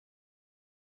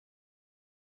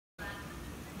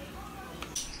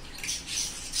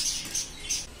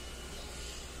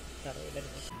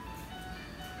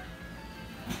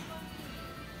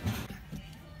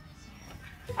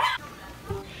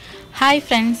Hi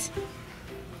friends,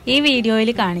 ഈ വീഡിയോയിൽ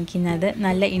കാണിക്കുന്നത്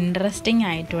നല്ല ഇൻട്രസ്റ്റിംഗ്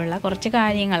ആയിട്ടുള്ള കുറച്ച്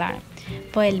കാര്യങ്ങളാണ്.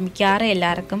 അപ്പോൾ മിക്കവാറും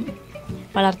എല്ലാവർക്കും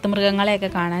വളർത്തുമൃഗങ്ങളെയൊക്കെ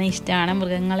കാണാൻ ഇഷ്ടമാണ്,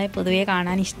 മൃഗങ്ങളെ പൊതുവേ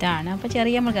കാണാൻ ഇഷ്ടമാണ്. അപ്പോൾ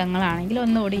ചെറിയ മൃഗങ്ങളാണെങ്കിൽ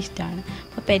ഒന്നുകൂടി ഇഷ്ടമാണ്.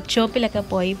 അപ്പോൾ പെറ്റ് ഷോപ്പിലൊക്കെ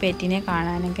പോയി പെറ്റിനെ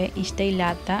കാണാനൊക്കെ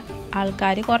ഇഷ്ടമില്ലാത്ത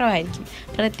ആൾക്കാർ കുറവായിരിക്കും.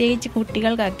 പ്രത്യേകിച്ച്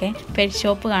കുട്ടികൾക്കൊക്കെ പെറ്റ്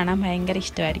ഷോപ്പ് കാണാൻ ഭയങ്കര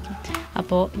ഇഷ്ടമായിരിക്കും.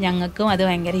 അപ്പോൾ ഞങ്ങൾക്കും അത്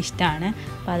ഭയങ്കര ഇഷ്ടമാണ്.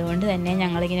 അപ്പോൾ അതുകൊണ്ട് തന്നെ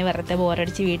ഞങ്ങളിങ്ങനെ വെറുതെ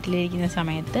ബോറടിച്ച് വീട്ടിലിരിക്കുന്ന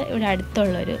സമയത്ത് ഇവിടെ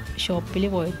അടുത്തുള്ളൊരു ഷോപ്പിൽ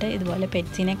പോയിട്ട് ഇതുപോലെ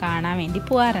പെറ്റ്സിനെ കാണാൻ വേണ്ടി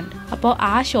പോകാറുണ്ട്. അപ്പോൾ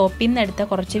ആ ഷോപ്പിൽ നിന്ന് എടുത്ത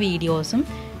കുറച്ച് വീഡിയോസും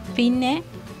പിന്നെ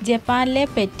ജപ്പാനിലെ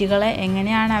പെറ്റുകളെ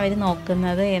എങ്ങനെയാണ് അവർ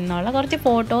നോക്കുന്നത് എന്നുള്ള കുറച്ച്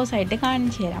ഫോട്ടോസായിട്ട്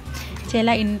കാണിച്ചു തരാം.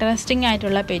 ചില ഇൻട്രസ്റ്റിംഗ്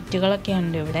ആയിട്ടുള്ള പെറ്റുകളൊക്കെ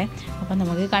ഉണ്ട് ഇവിടെ. അപ്പോൾ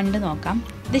നമുക്ക് കണ്ടു നോക്കാം.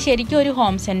 ഇത് ശരിക്കും ഒരു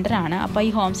ഹോം സെൻ്ററാണ്. അപ്പോൾ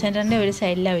ഈ ഹോം സെൻ്ററിൻ്റെ ഒരു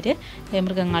സൈഡിൽ അവർ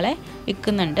മൃഗങ്ങളെ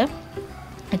വിൽക്കുന്നുണ്ട്.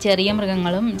 ചെറിയ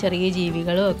മൃഗങ്ങളും ചെറിയ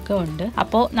ജീവികളും ഒക്കെ ഉണ്ട്.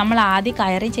 അപ്പോൾ നമ്മൾ ആദ്യം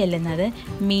കയറി ചെല്ലുന്നത്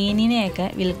മീനിനെയൊക്കെ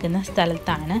വിൽക്കുന്ന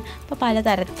സ്ഥലത്താണ്. അപ്പോൾ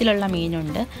പലതരത്തിലുള്ള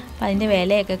മീനുണ്ട്. അപ്പോൾ അതിൻ്റെ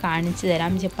വിലയൊക്കെ കാണിച്ചു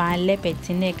തരാം. ജപ്പാനിലെ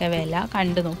പെറ്റ്സിൻ്റെയൊക്കെ വില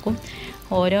കണ്ടു നോക്കും.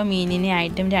 ഓരോ മീനിനെ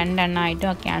ആയിട്ടും 2 എണ്ണമായിട്ടും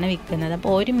ഒക്കെയാണ് വിൽക്കുന്നത്.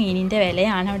 അപ്പോൾ ഒരു മീനിൻ്റെ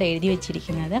വിലയാണ് അവിടെ എഴുതി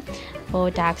വെച്ചിരിക്കുന്നത്. അപ്പോൾ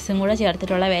ടാക്സും കൂടെ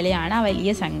ചേർത്തിട്ടുള്ള വിലയാണ് ആ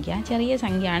വലിയ സംഖ്യ. ചെറിയ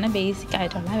സംഖ്യയാണ് ബേസിക്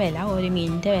ആയിട്ടുള്ള വില, ഒരു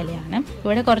മീനിൻ്റെ വിലയാണ്.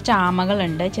 ഇവിടെ കുറച്ച്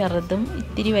ആമകളുണ്ട്, ചെറുതും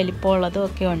ഇത്തിരി വലിപ്പമുള്ളതും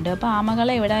ഒക്കെ ഉണ്ട്. അപ്പോൾ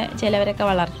ആമകളെ ഇവിടെ ചിലവരൊക്കെ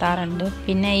വളർത്താറുണ്ട്.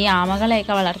 പിന്നെ ഈ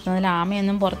ആമകളെയൊക്കെ വളർത്തുന്നതിൽ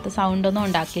ആമയൊന്നും പുറത്ത് സൗണ്ടൊന്നും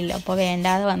ഉണ്ടാക്കില്ല. അപ്പോൾ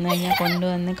വേണ്ടാതെ വന്നു കഴിഞ്ഞാൽ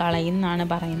കൊണ്ടുവന്ന് കളയുമെന്നാണ്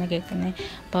പറയുന്നത്, കേൾക്കുന്നത്.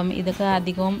 അപ്പം ഇതൊക്കെ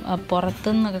അധികവും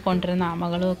പുറത്തുനിന്നൊക്കെ കൊണ്ടുവരുന്ന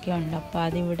ആമകളും ഒക്കെ ഉണ്ട്. അപ്പോൾ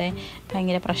അതിവിടെ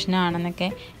ഭയങ്കര പ്രശ്നമാണെന്നൊക്കെ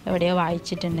എവിടെയോ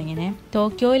വായിച്ചിട്ടുണ്ട്. ഇങ്ങനെ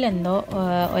ടോക്കിയോയിൽ എന്തോ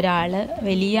ഒരാൾ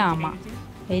വലിയ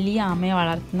ആമയെ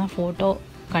വളർത്തുന്ന ഫോട്ടോ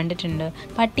കണ്ടിട്ടുണ്ട്.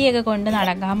 പട്ടിയൊക്കെ കൊണ്ട്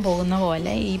നടക്കാൻ പോകുന്ന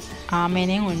പോലെ ഈ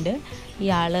ആമേനെയും കൊണ്ട്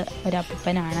ഇയാൾ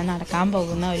ഒരപ്പനാണ് നടക്കാൻ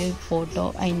പോകുന്ന ഒരു ഫോട്ടോ,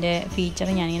 അതിൻ്റെ ഫീച്ചർ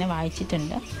ഞാനിങ്ങനെ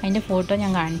വായിച്ചിട്ടുണ്ട്. അതിൻ്റെ ഫോട്ടോ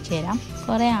ഞാൻ കാണിച്ചു തരാം.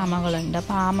 കുറേ ആമകളുണ്ട്.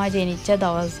 അപ്പോൾ ആമ ജനിച്ച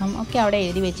ദിവസം ഒക്കെ അവിടെ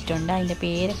എഴുതി വെച്ചിട്ടുണ്ട്, അതിൻ്റെ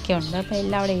പേരൊക്കെ ഉണ്ട്. അപ്പോൾ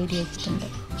എല്ലാം അവിടെ എഴുതി വെച്ചിട്ടുണ്ട്.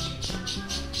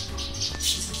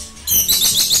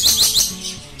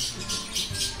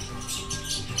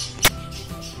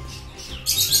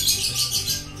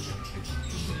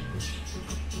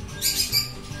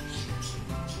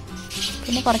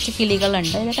 പിന്നെ കുറച്ച്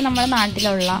കിളികളുണ്ട്. ഇതൊക്കെ നമ്മുടെ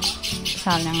നാട്ടിലുള്ള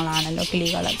സാധനങ്ങളാണല്ലോ,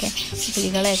 കിളികളൊക്കെ.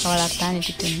 കിളികളെയൊക്കെ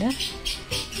വളർത്താനിട്ടിട്ടുണ്ട്.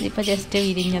 ഇതിപ്പോൾ ജസ്റ്റ്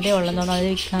വിരിഞ്ഞതേ ഉള്ളതെന്നോ അത്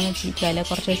വിൽക്കാമെന്ന് വെച്ചിരിക്കുമല്ലോ.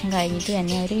 കുറച്ച് ദിവസം കഴിഞ്ഞിട്ട്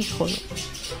തന്നെ അവർ വിൽക്കുള്ളൂ.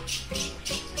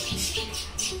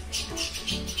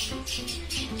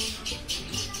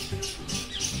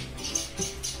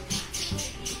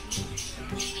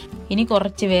 ഇനി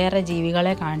കുറച്ച് വേറെ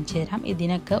ജീവികളെ കാണിച്ചു തരാം.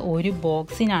 ഇതിനൊക്കെ ഒരു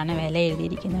ബോക്സിനാണ് വില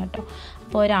എഴുതിയിരിക്കുന്നത് കേട്ടോ.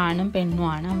 അപ്പോൾ ഒരാണും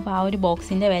പെണ്ണുമാണ്. അപ്പോൾ ആ ഒരു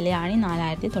ബോക്സിൻ്റെ വിലയാണ്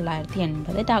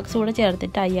 4980. ടാക്സ് കൂടെ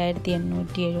ചേർത്തിട്ട്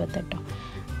 5878.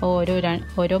 അപ്പോൾ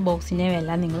ഓരോ ബോക്സിൻ്റെ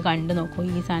വില നിങ്ങൾ കണ്ടു നോക്കൂ.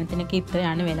 ഈ സാധനത്തിനൊക്കെ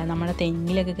ഇത്രയാണ് വില. നമ്മുടെ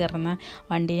തെങ്ങിലൊക്കെ കയറുന്ന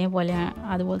വണ്ടിനെ പോലെ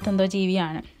അതുപോലത്തെ എന്തോ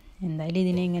ജീവിയാണ്. എന്തായാലും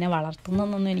ഇതിനെ ഇങ്ങനെ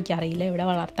വളർത്തുന്നതൊന്നും എനിക്കറിയില്ല. ഇവിടെ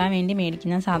വളർത്താൻ വേണ്ടി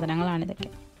മേടിക്കുന്ന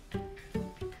സാധനങ്ങളാണിതൊക്കെ.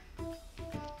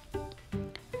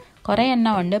 കുറേ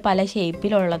എണ്ണം ഉണ്ട്, പല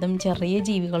ഷേപ്പിലുള്ളതും ചെറിയ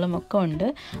ജീവികളും ഒക്കെ ഉണ്ട്.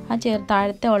 ആ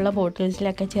താഴത്തെ ഉള്ള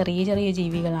ബോട്ടിൽസിലൊക്കെ ചെറിയ ചെറിയ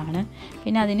ജീവികളാണ്.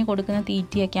 പിന്നെ അതിന് കൊടുക്കുന്ന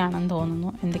തീറ്റയൊക്കെ ആണെന്ന്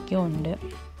തോന്നുന്നു. എന്തൊക്കെയോ ഉണ്ട്,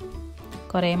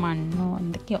 കുറേ മണ്ണോ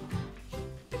എന്തൊക്കെയോ.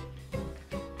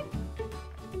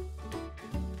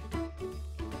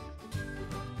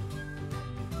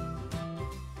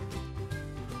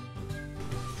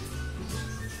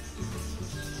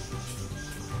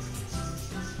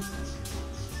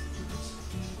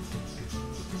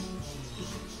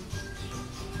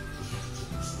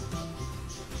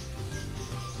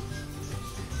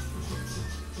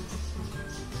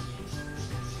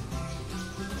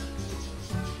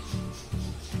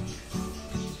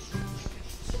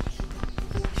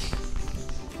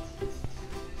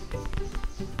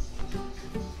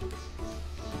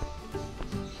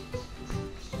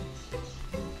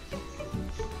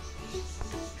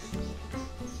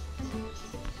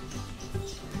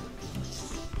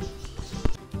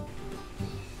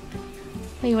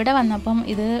 അപ്പോൾ ഇവിടെ വന്നപ്പം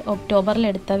ഇത്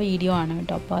ഒക്ടോബറിലെടുത്ത വീഡിയോ ആണ്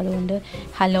കേട്ടോ. അപ്പോൾ അതുകൊണ്ട്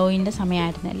ഹലോയിൻ്റെ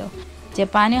സമയമായിരുന്നല്ലോ.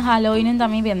 ജപ്പാനും ഹലോയിനും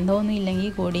തമ്മിൽ ബന്ധമൊന്നും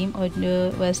ഇല്ലെങ്കിൽ കൂടിയും ഒരു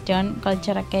വെസ്റ്റേൺ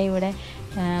കൾച്ചറൊക്കെ ഇവിടെ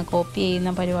കോപ്പി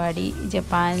ചെയ്യുന്ന പരിപാടി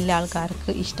ജപ്പാനിലെ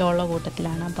ആൾക്കാർക്ക് ഇഷ്ടമുള്ള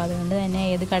കൂട്ടത്തിലാണ്. അപ്പോൾ അതുകൊണ്ട് തന്നെ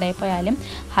ഏത് കടയിൽ പോയാലും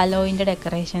ഹലോയിൻ്റെ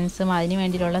ഡെക്കറേഷൻസും അതിന്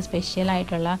വേണ്ടിയിട്ടുള്ള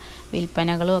സ്പെഷ്യലായിട്ടുള്ള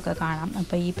വിൽപ്പനകളും ഒക്കെ കാണാം.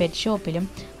 അപ്പോൾ ഈ പെറ്റ് ഷോപ്പിലും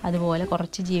അതുപോലെ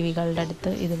കുറച്ച് ജീവികളുടെ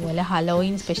അടുത്ത് ഇതുപോലെ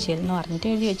ഹലോയിൻ സ്പെഷ്യൽ എന്ന് പറഞ്ഞിട്ട്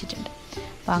എഴുതി വെച്ചിട്ടുണ്ട്.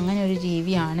 അപ്പോൾ അങ്ങനെ ഒരു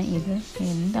ജീവിയാണ് ഇത്.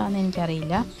 എന്താണെന്ന്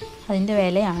എനിക്കറിയില്ല. അതിൻ്റെ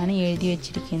വിലയാണ് എഴുതി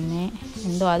വെച്ചിരിക്കുന്നത്.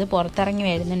 എന്തോ അത് പുറത്തിറങ്ങി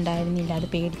വരുന്നുണ്ടായിരുന്നില്ല, അത്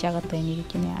പേടിച്ചകത്ത് തന്നെ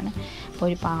ഇരിക്കുന്നതാണ്. അപ്പോൾ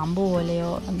ഒരു പാമ്പ് പോലെയോ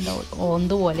എന്തോ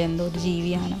ഓന്ത് പോലെ എന്തോ ഒരു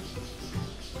ജീവിയാണ്.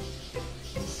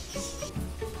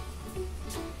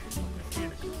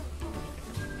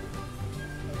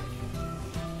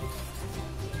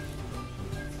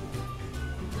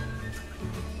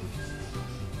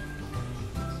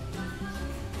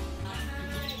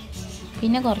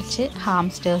 പിന്നെ കുറച്ച്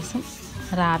ഹാംസ്റ്റേഴ്സും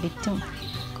റാബിറ്റും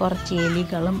കുറച്ച്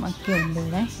എലികളും ഒക്കെ ഉണ്ട്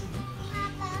ഇവിടെ.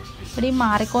 ഇവിടെ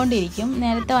മാറിക്കൊണ്ടിരിക്കും.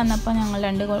 നേരത്തെ വന്നപ്പോൾ ഞങ്ങൾ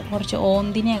കുറച്ച്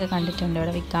ഓന്തിനെയൊക്കെ കണ്ടിട്ടുണ്ട്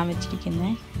ഇവിടെ വിൽക്കാൻ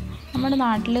വെച്ചിരിക്കുന്നത്. നമ്മുടെ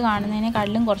നാട്ടിൽ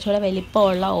കാണുന്നതിനേക്കാട്ടിലും കുറച്ചുകൂടെ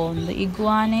വലിപ്പമുള്ള ഓന്ത്,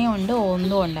 ഇഗ്വാനയും ഉണ്ട്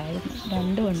ഓന്തും ഉണ്ടായിരുന്നു,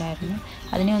 രണ്ടും ഉണ്ടായിരുന്നു.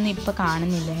 അതിനെയൊന്നും ഇപ്പോൾ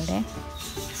കാണുന്നില്ല ഇവിടെ.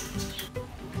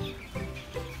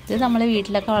 ഇത് നമ്മൾ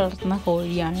വീട്ടിലൊക്കെ വളർത്തുന്ന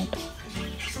കോഴിയാണ് കേട്ടോ.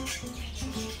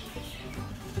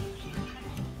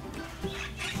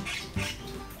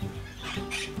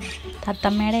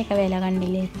 തത്തമ്മയുടെയൊക്കെ വില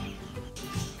കണ്ടില്ലേ?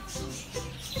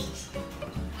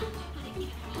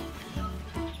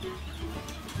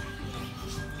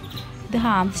 ഇത്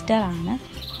ഹാംസ്റ്ററാണ്.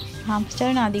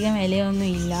 ഹാംസ്റ്ററിന് അധികം വിലയൊന്നും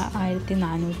ഇല്ല,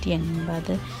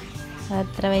 1480.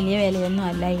 അത്ര വലിയ വിലയൊന്നും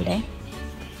അല്ല ഇവിടെ.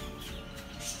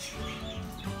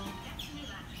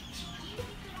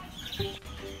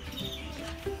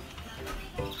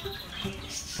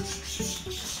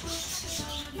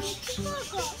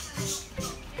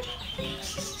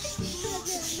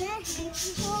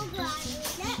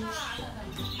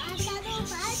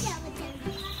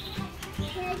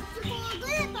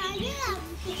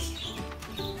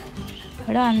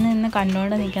 ഇവിടെ വന്ന് നിന്ന്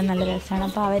കണ്ടുകൊണ്ട് നിൽക്കാൻ നല്ല രസമാണ്.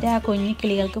 അപ്പോൾ അവർ ആ കുഞ്ഞു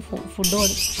കിളികൾക്ക് ഫുഡ്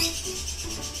കൊടുക്കും.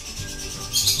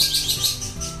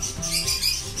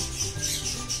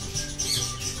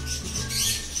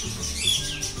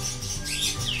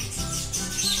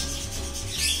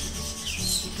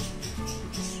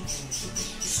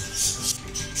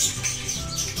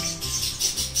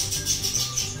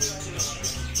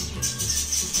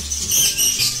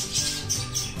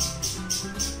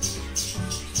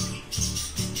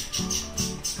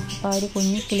 അപ്പോൾ അവർ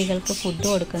കുഞ്ഞു കിളികൾക്ക് ഫുഡ്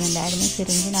കൊടുക്കുന്നുണ്ടായിരുന്നു.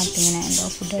 സിറിഞ്ചിനകത്ത് ഇങ്ങനെ എന്തോ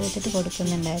ഫുഡ് എടുത്തിട്ട്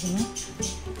കൊടുക്കുന്നുണ്ടായിരുന്നു.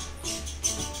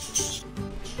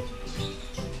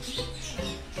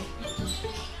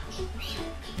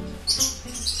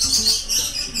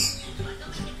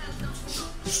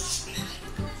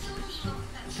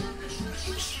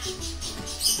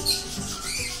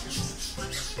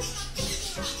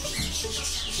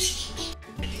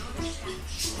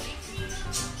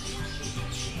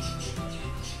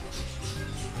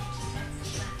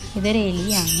 ഇതൊരു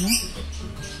എലിയാണ്.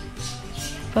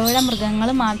 അപ്പോൾ ഇവിടെ മൃഗങ്ങൾ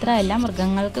മാത്രമല്ല,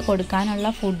 മൃഗങ്ങൾക്ക് കൊടുക്കാനുള്ള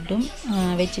ഫുഡും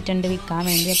വെച്ചിട്ടുണ്ട് വിൽക്കാൻ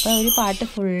വേണ്ടി. അപ്പോൾ ഒരു പാട്ട്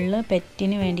ഫുള്ള്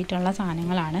പെറ്റിന് വേണ്ടിയിട്ടുള്ള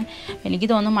സാധനങ്ങളാണ്. എനിക്ക്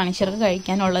തോന്നുന്നു മനുഷ്യർക്ക്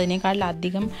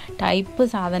കഴിക്കാനുള്ളതിനേക്കാളധികം ടൈപ്പ്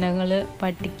സാധനങ്ങൾ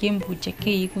പട്ടിക്കും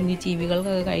പൂച്ചയ്ക്കും ഈ കുഞ്ഞു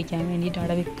ജീവികൾക്കൊക്കെ കഴിക്കാൻ വേണ്ടിയിട്ട്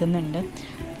അവിടെ വിൽക്കുന്നുണ്ട്.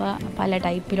 അപ്പോൾ പല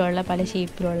ടൈപ്പിലുള്ള, പല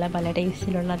ഷേപ്പിലുള്ള, പല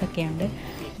ടേസ്റ്റിലുള്ളതൊക്കെയുണ്ട്.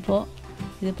 അപ്പോൾ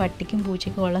ഇത് പട്ടിക്കും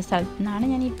പൂച്ചയ്ക്കും ഉള്ള സ്ഥലത്തു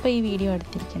നിന്നാണ് ഞാനിപ്പോൾ ഈ വീഡിയോ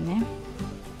എടുത്തിരിക്കുന്നത്.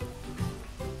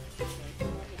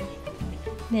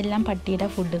 ഇതെല്ലാം പട്ടിയുടെ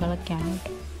ഫുഡുകളൊക്കെയാണ്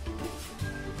കേട്ടോ.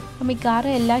 അപ്പോൾ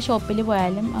മിക്കവാറും എല്ലാ ഷോപ്പിൽ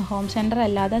പോയാലും, ഹോം സെൻറ്റർ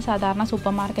അല്ലാതെ സാധാരണ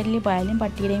സൂപ്പർ മാർക്കറ്റിൽ പോയാലും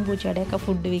പട്ടിയുടെയും പൂച്ചയുടെയൊക്കെ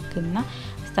ഫുഡ് വിൽക്കുന്ന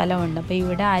സ്ഥലമുണ്ട്. അപ്പോൾ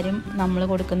ഇവിടെ ആരും നമ്മൾ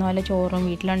കൊടുക്കുന്ന പോലെ ചോറും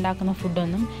വീട്ടിലുണ്ടാക്കുന്ന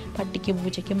ഫുഡൊന്നും പട്ടിക്കും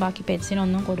പൂച്ചയ്ക്കും ബാക്കി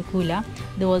പെറ്റ്സിനൊന്നും കൊടുക്കില്ല.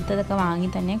 ഇതുപോലത്തതൊക്കെ വാങ്ങി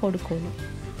തന്നെ കൊടുക്കുകയുള്ളൂ.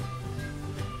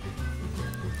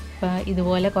 അപ്പോൾ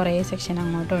ഇതുപോലെ കുറേ സെക്ഷൻ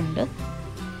അങ്ങോട്ടുണ്ട്.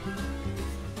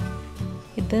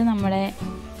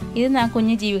 ഇത്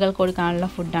കുഞ്ഞു ജീവികൾക്ക് കൊടുക്കാനുള്ള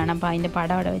ഫുഡാണ്. അപ്പോൾ അതിൻ്റെ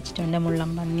പടം അവിടെ വെച്ചിട്ടുണ്ട്. മുള്ളം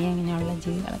പന്നി അങ്ങനെയുള്ള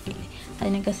ജീവികളൊക്കെ ഇല്ലേ,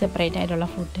 അതിനൊക്കെ സെപ്പറേറ്റ് ആയിട്ടുള്ള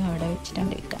ഫുഡ് അവിടെ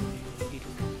വെച്ചിട്ടുണ്ട് വിൽക്കാൻ.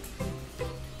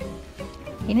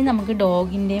 ഇനി നമുക്ക്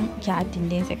ഡോഗിൻ്റെയും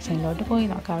ക്യാറ്റിൻ്റെയും സെക്ഷനിലോട്ട് പോയി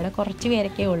നോക്കാം. അവിടെ കുറച്ച്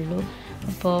പേരൊക്കെ ഉള്ളൂ.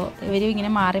 അപ്പോൾ ഇവർ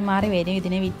ഇങ്ങനെ മാറി മാറി വരും.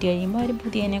 ഇതിനെ വിറ്റ് കഴിയുമ്പോൾ അവർ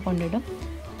പുതിയതിനെ കൊണ്ടിടും.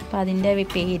 അപ്പോൾ അതിൻ്റെ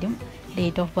പേരും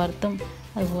ഡേറ്റ് ഓഫ് ബർത്തും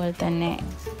അതുപോലെ തന്നെ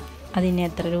അതിന്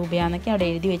എത്ര രൂപയാണെന്നൊക്കെ അവിടെ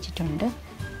എഴുതി വെച്ചിട്ടുണ്ട്.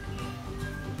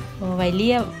 അപ്പോൾ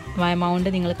വലിയ എമൗണ്ട്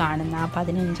നിങ്ങൾ കാണുന്ന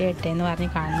 15.8 എന്ന് പറഞ്ഞ്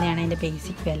കാണുന്നതാണ് അതിൻ്റെ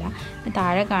ബേസിക് വില.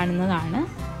 താഴെ കാണുന്നതാണ്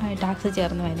ടാക്സ്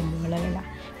ചേർന്ന് വരുമ്പോഴുള്ള വില.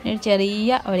 ഒരു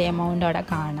ചെറിയ ഒരു എമൗണ്ട് അവിടെ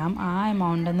കാണാം. ആ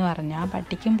എമൗണ്ട് എന്ന് പറഞ്ഞാൽ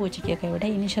പട്ടിക്കും പൂച്ചയ്ക്കൊക്കെ ഇവിടെ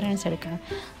ഇൻഷുറൻസ് എടുക്കണം.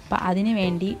 അപ്പോൾ അതിന്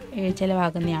വേണ്ടി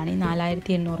ചിലവാകുന്നതാണ് ഈ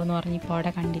 4800 എന്ന് പറഞ്ഞ് ഇപ്പോൾ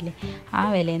അവിടെ കണ്ടില്ലേ, ആ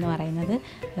വിലയെന്ന് പറയുന്നത്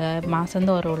മാസം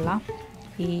തോറുമുള്ള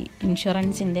ഈ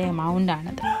ഇൻഷുറൻസിൻ്റെ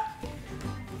എമൗണ്ടാണത്.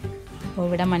 അപ്പോൾ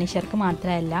ഇവിടെ മനുഷ്യർക്ക്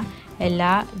മാത്രമല്ല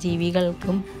എല്ലാ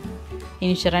ജീവികൾക്കും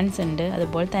ഇൻഷുറൻസ് ഉണ്ട്.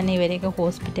 അതുപോലെ തന്നെ ഇവരെയൊക്കെ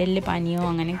ഹോസ്പിറ്റലിൽ പനിയോ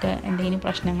അങ്ങനെയൊക്കെ എന്തെങ്കിലും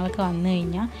പ്രശ്നങ്ങളൊക്കെ വന്നു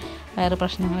കഴിഞ്ഞാൽ, വേറെ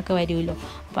പ്രശ്നങ്ങളൊക്കെ വരുമല്ലോ,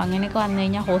 അപ്പോൾ അങ്ങനെയൊക്കെ വന്നു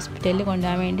കഴിഞ്ഞാൽ ഹോസ്പിറ്റലിൽ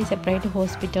കൊണ്ടുപോകാൻ വേണ്ടി സെപ്പറേറ്റ്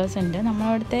ഹോസ്പിറ്റൽസ് ഉണ്ട്.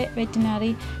 നമ്മളവിടുത്തെ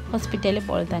വെറ്റിനറി ഹോസ്പിറ്റലിൽ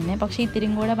പോലെ തന്നെ, പക്ഷേ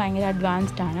ഇത്തിരിയും കൂടെ ഭയങ്കര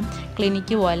അഡ്വാൻസ്ഡ് ആണ്.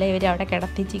 ക്ലിനിക്ക് പോലെ ഇവർ അവിടെ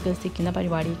കിടത്തി ചികിത്സിക്കുന്ന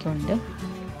പരിപാടിയൊക്കെ ഉണ്ട്.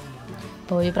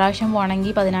 അപ്പോൾ ഒരു പ്രാവശ്യം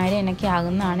പോകണമെങ്കിൽ 10,000 എന്നൊക്കെ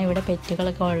ആകുന്നതാണ് ഇവിടെ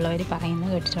പെറ്റുകളൊക്കെ ഉള്ളവർ പറയുന്നത്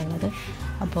കേട്ടിട്ടുള്ളത്.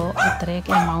 അപ്പോൾ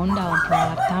അത്രയൊക്കെ എമൗണ്ട് ആകും. അപ്പോൾ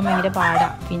വളർത്താൻ ഭയങ്കര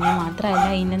പാടാണ്. പിന്നെ മാത്രമല്ല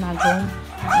ഇതിൻ്റെ നഖവും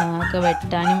ഒക്കെ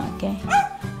വെട്ടാനും ഒക്കെ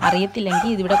അറിയത്തില്ലെങ്കിൽ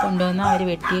ഇതിവിടെ കൊണ്ടുവന്നാൽ അവർ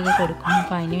വെട്ടിയൊക്കെ കൊടുക്കും.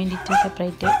 അപ്പോൾ അതിന് വേണ്ടിയിട്ട്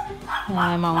സെപ്പറേറ്റ്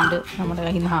എമൗണ്ട് നമ്മുടെ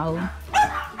കയ്യിൽ നിന്നാവും.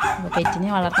 അപ്പോൾ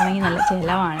പെറ്റിനെ വളർത്തണമെങ്കിൽ നല്ല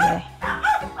ചിലവാണല്ലേ.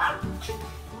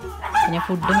 പിന്നെ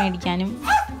ഫുഡ് മേടിക്കാനും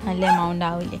നല്ല എമൗണ്ട്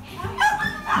ആവില്ലേ.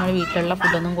 നമ്മുടെ വീട്ടിലുള്ള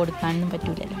ഫുഡൊന്നും കൊടുക്കാനൊന്നും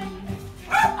പറ്റില്ലല്ലോ.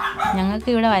 ഞങ്ങൾക്ക്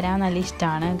ഇവിടെ വരാൻ നല്ല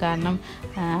ഇഷ്ടമാണ്. കാരണം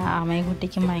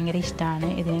അമ്മയെക്കുട്ടിക്കും ഭയങ്കര ഇഷ്ടമാണ്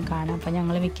ഇതിനെ കാണാൻ. അപ്പോൾ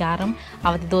ഞങ്ങൾ മിക്കവാറും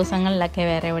അവധി ദിവസങ്ങളിലൊക്കെ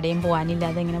വേറെ എവിടെയും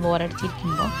പോകാനില്ലാതെ ഇങ്ങനെ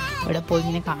ബോറടിച്ചിരിക്കുമ്പോൾ ഇവിടെ പോയി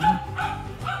ഇങ്ങനെ കാണും.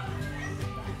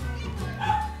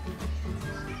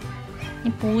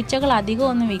 ഈ പൂച്ചകൾ അധികം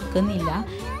ഒന്നും വിൽക്കുന്നില്ല,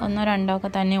 1-2 ഒക്കെ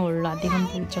തന്നെ ഉള്ളൂ. അധികം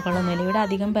പൂച്ചകളൊന്നുമില്ല. ഇവിടെ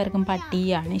അധികം പേർക്കും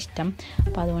പട്ടിയാണ് ഇഷ്ടം.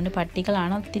 അപ്പോൾ അതുകൊണ്ട്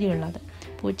പട്ടികളാണ് ഒത്തിരി ഉള്ളത്.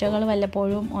 പൂച്ചകൾ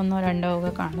വല്ലപ്പോഴും 1-2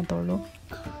 ഒക്കെ കാണത്തുള്ളൂ.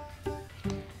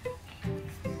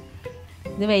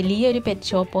 ഇത് വലിയൊരു പെറ്റ്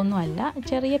ഷോപ്പൊന്നും അല്ല,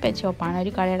 ചെറിയ പെറ്റ് ഷോപ്പാണ്.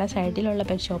 ഒരു കടയുടെ സൈഡിലുള്ള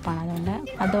പെറ്റ് ഷോപ്പാണ്.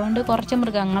 അതുകൊണ്ട് കുറച്ച്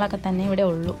മൃഗങ്ങളൊക്കെ തന്നെ ഇവിടെ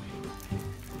ഉള്ളൂ.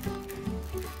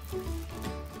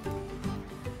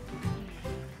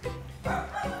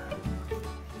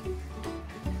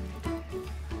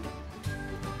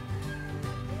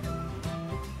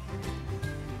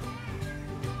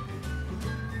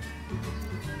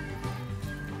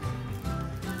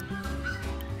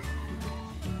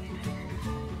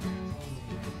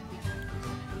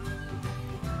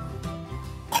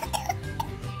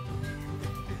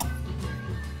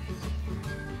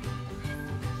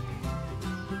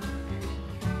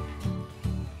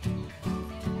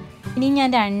 ഇനി ഞാൻ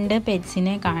 2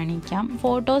 പെറ്റ്സിനെ കാണിക്കാം.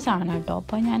 ഫോട്ടോസാണ് കേട്ടോ.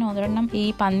 അപ്പോൾ ഞാൻ ഒരെണ്ണം ഈ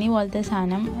പന്നി പോലത്തെ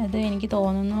സാധനം, ഇത് എനിക്ക്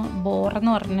തോന്നുന്നു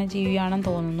ബോറെന്ന് പറഞ്ഞ ജീവിയാണെന്ന്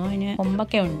തോന്നുന്നു. ഇതിന്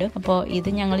കൊമ്പൊക്കെ ഉണ്ട്. അപ്പോൾ ഇത്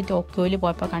ഞങ്ങൾ ടോക്കിയോയിൽ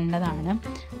പോയപ്പോൾ കണ്ടതാണ്.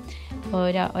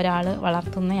 ഒരാൾ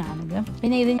വളർത്തുന്നതാണിത്.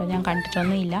 പിന്നെ ഇത് ഞാൻ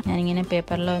കണ്ടിട്ടൊന്നുമില്ല. ഞാനിങ്ങനെ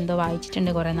പേപ്പറിലോ എന്തോ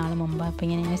വായിച്ചിട്ടുണ്ട് കുറേ നാൾ മുമ്പ്. അപ്പോൾ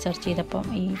ഇങ്ങനെ സെർച്ച് ചെയ്തപ്പം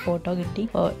ഈ ഫോട്ടോ കിട്ടി.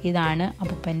 അപ്പോൾ ഇതാണ്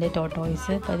അപ്പൂപ്പൻ്റെ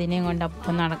ടോട്ടോയ്സ്. അപ്പോൾ ഇതിനെയും കൊണ്ട്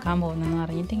അപ്പൂപ്പൻ നടക്കാൻ പോകുന്നെന്ന്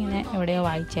പറഞ്ഞിട്ട് ഇങ്ങനെ എവിടെയോ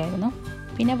വായിച്ചായിരുന്നു.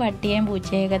 പിന്നെ പട്ടിയേയും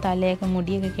പൂച്ചയൊക്കെ തലയൊക്കെ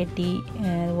മുടിയൊക്കെ കെട്ടി,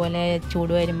 അതുപോലെ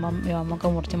ചൂട് വരുമ്പം രോമൊക്കെ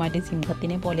മുറിച്ച് മാറ്റി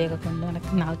സിംഹത്തിനെ പോലെയൊക്കെ കൊണ്ട്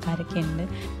നടക്കുന്ന ആൾക്കാരൊക്കെ ഉണ്ട്.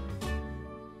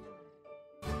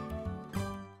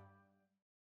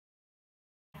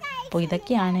 അപ്പോൾ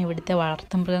ഇതൊക്കെയാണ് ഇവിടുത്തെ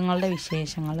വളർത്തുമൃഗങ്ങളുടെ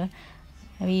വിശേഷങ്ങൾ.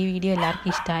 ഈ വീഡിയോ എല്ലാവർക്കും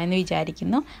ഇഷ്ടമായെന്ന്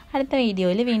വിചാരിക്കുന്നു. അടുത്ത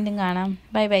വീഡിയോയിൽ വീണ്ടും കാണാം.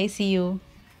 Bye bye, see you.